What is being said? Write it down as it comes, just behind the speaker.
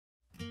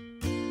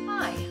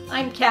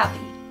I'm Kathy.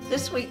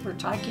 This week we're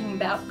talking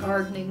about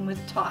gardening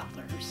with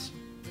toddlers.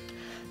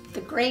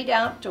 The great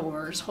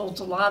outdoors holds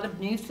a lot of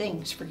new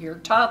things for your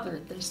toddler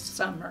this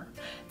summer.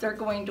 They're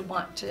going to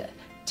want to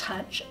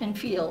touch and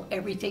feel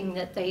everything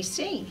that they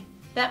see.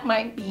 That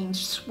might mean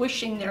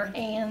swishing their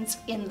hands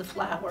in the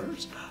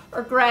flowers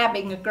or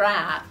grabbing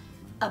a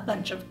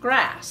bunch of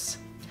grass.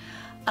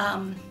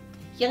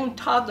 Young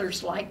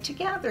toddlers like to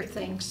gather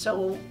things,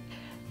 so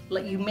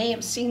you may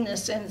have seen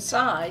this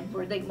inside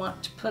where they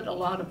want to put a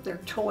lot of their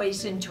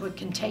toys into a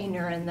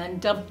container and then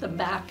dump them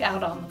back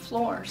out on the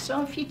floor.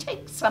 So if you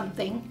take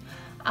something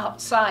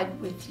outside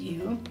with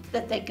you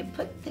that they can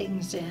put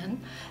things in,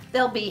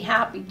 they'll be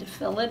happy to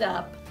fill it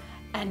up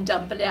and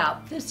dump it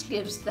out. This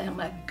gives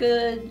them a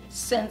good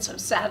sense of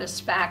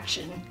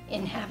satisfaction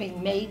in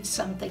having made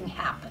something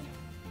happen.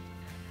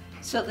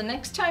 So the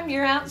next time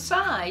you're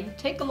outside,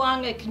 take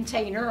along a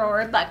container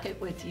or a bucket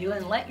with you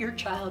and let your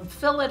child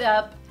fill it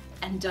up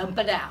and dump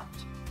it out.